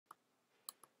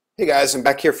Hey guys, I'm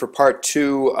back here for part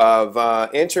two of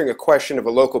answering a question of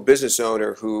a local business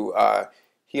owner who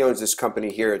he owns this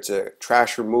company here. It's a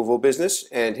trash removal business,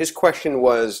 and his question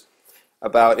was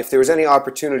about if there was any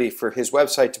opportunity for his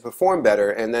website to perform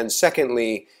better, and then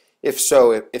secondly, if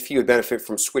so, if he would benefit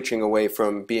from switching away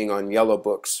from being on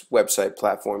Yellowbook's website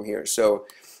platform here. So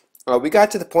we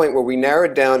got to the point where we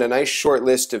narrowed down a nice short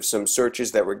list of some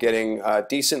searches that were getting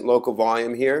decent local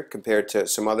volume here compared to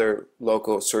some other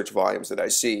local search volumes that I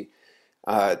see.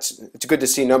 It's good to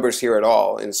see numbers here at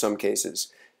all in some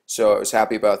cases, so I was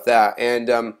happy about that. And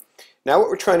now what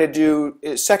we're trying to do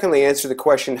is secondly answer the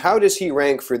question, how does he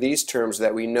rank for these terms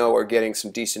that we know are getting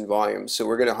some decent volume? So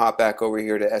we're going to hop back over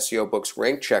here to SEO Book's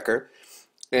rank checker,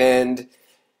 and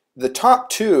the top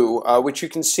two, which you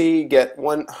can see get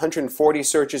 140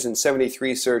 searches and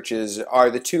 73 searches, are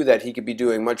the two that he could be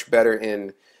doing much better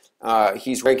in.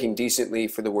 He's ranking decently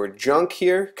for the word junk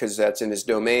here because that's in his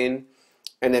domain,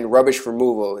 and then rubbish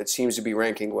removal, it seems to be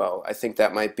ranking well. I think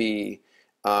that might be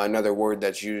another word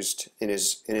that's used in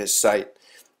his site.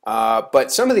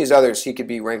 But some of these others he could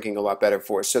be ranking a lot better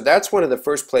for. So that's one of the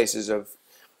first places of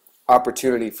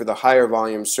opportunity for the higher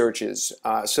volume searches.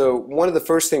 So one of the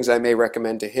first things I may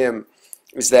recommend to him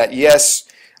is that yes,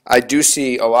 I do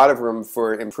see a lot of room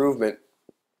for improvement,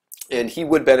 and he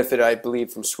would benefit, I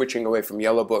believe, from switching away from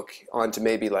Yellowbook onto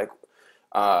maybe like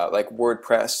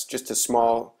WordPress, just a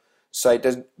small site.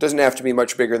 Doesn't have to be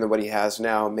much bigger than what he has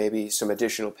now, maybe some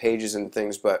additional pages and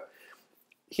things, but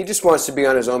he just wants to be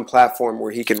on his own platform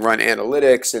where he can run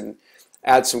analytics and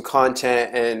add some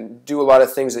content and do a lot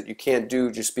of things that you can't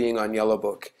do just being on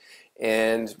Yellowbook.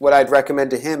 And what I'd recommend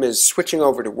to him is switching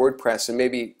over to WordPress and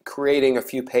maybe creating a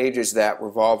few pages that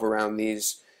revolve around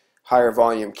these higher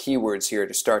volume keywords here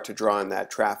to start to draw in that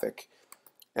traffic.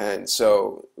 And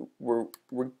so we're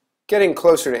getting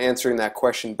closer to answering that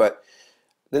question, but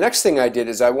the next thing I did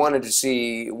is I wanted to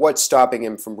see what's stopping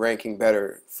him from ranking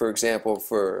better, for example,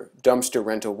 for dumpster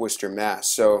rental Worcester, Mass.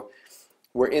 So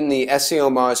we're in the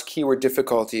SEOmoz keyword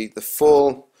difficulty, the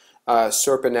full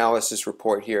SERP analysis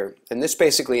report here. And this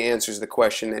basically answers the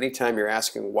question anytime you're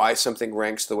asking why something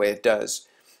ranks the way it does.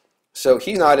 So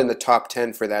he's not in the top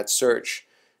 10 for that search,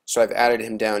 so I've added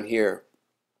him down here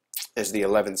as the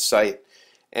 11th site.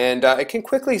 And I can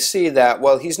quickly see that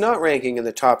while he's not ranking in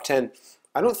the top 10,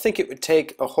 I don't think it would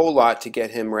take a whole lot to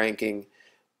get him ranking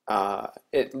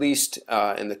at least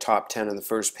in the top 10 on the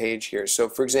first page here. So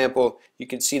for example, you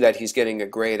can see that he's getting a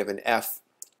grade of an F,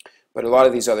 but a lot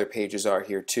of these other pages are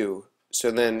here too.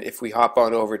 So then if we hop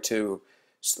on over to,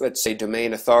 let's say,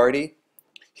 domain authority,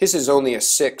 his is only a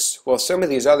 6. Well, some of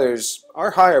these others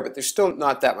are higher, but they're still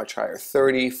not that much higher.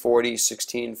 30, 40,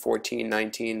 16, 14,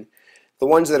 19. The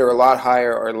ones that are a lot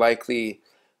higher are likely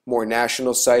more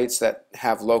national sites that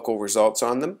have local results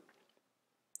on them.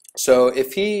 So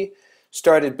if he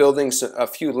started building a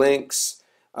few links,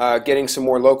 getting some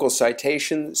more local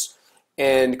citations,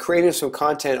 and creating some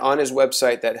content on his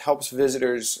website that helps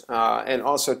visitors and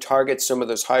also targets some of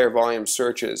those higher volume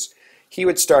searches, he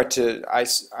would start to,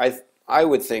 I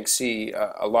would think, see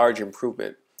a large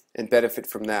improvement and benefit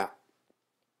from that.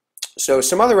 So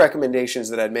some other recommendations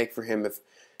that I'd make for him,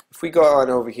 if we go on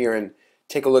over here and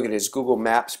take a look at his Google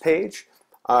Maps page,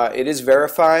 it is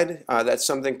verified. That's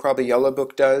something probably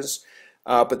Yellowbook does.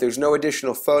 But there's no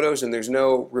additional photos and there's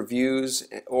no reviews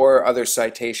or other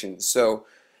citations. So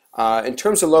in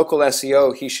terms of local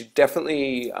SEO, he should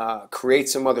definitely create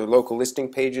some other local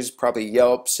listing pages, probably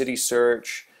Yelp, City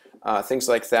Search, things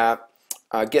like that.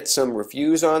 Get some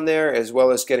reviews on there, as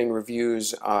well as getting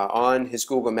reviews on his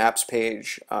Google Maps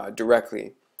page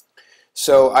directly.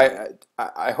 So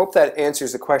I hope that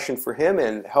answers the question for him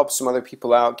and helps some other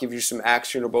people out, give you some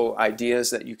actionable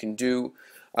ideas that you can do.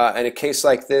 In a case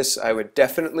like this, I would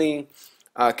definitely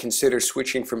consider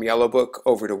switching from Yellowbook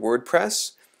over to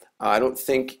WordPress. I don't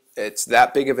think it's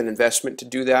that big of an investment to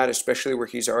do that, especially where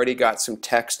he's already got some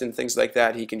text and things like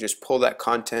that. He can just pull that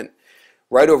content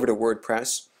right over to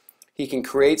WordPress. He can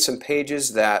create some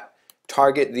pages that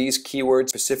target these keywords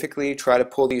specifically, try to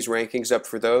pull these rankings up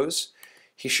for those.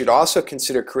 He should also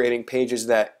consider creating pages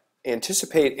that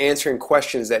anticipate answering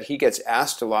questions that he gets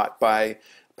asked a lot by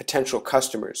potential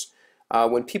customers.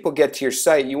 When people get to your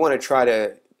site, you want to try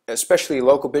to, especially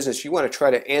local business, you want to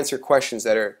try to answer questions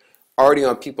that are already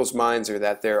on people's minds or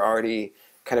that they're already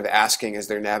kind of asking as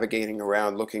they're navigating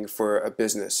around looking for a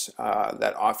business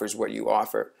that offers what you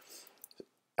offer.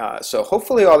 So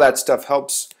hopefully all that stuff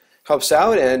helps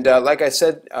out, and like I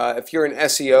said, if you're an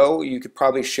SEO, you could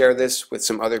probably share this with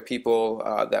some other people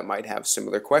that might have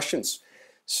similar questions.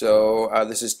 So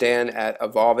this is Dan at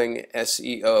Evolving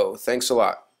SEO. Thanks a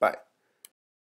lot.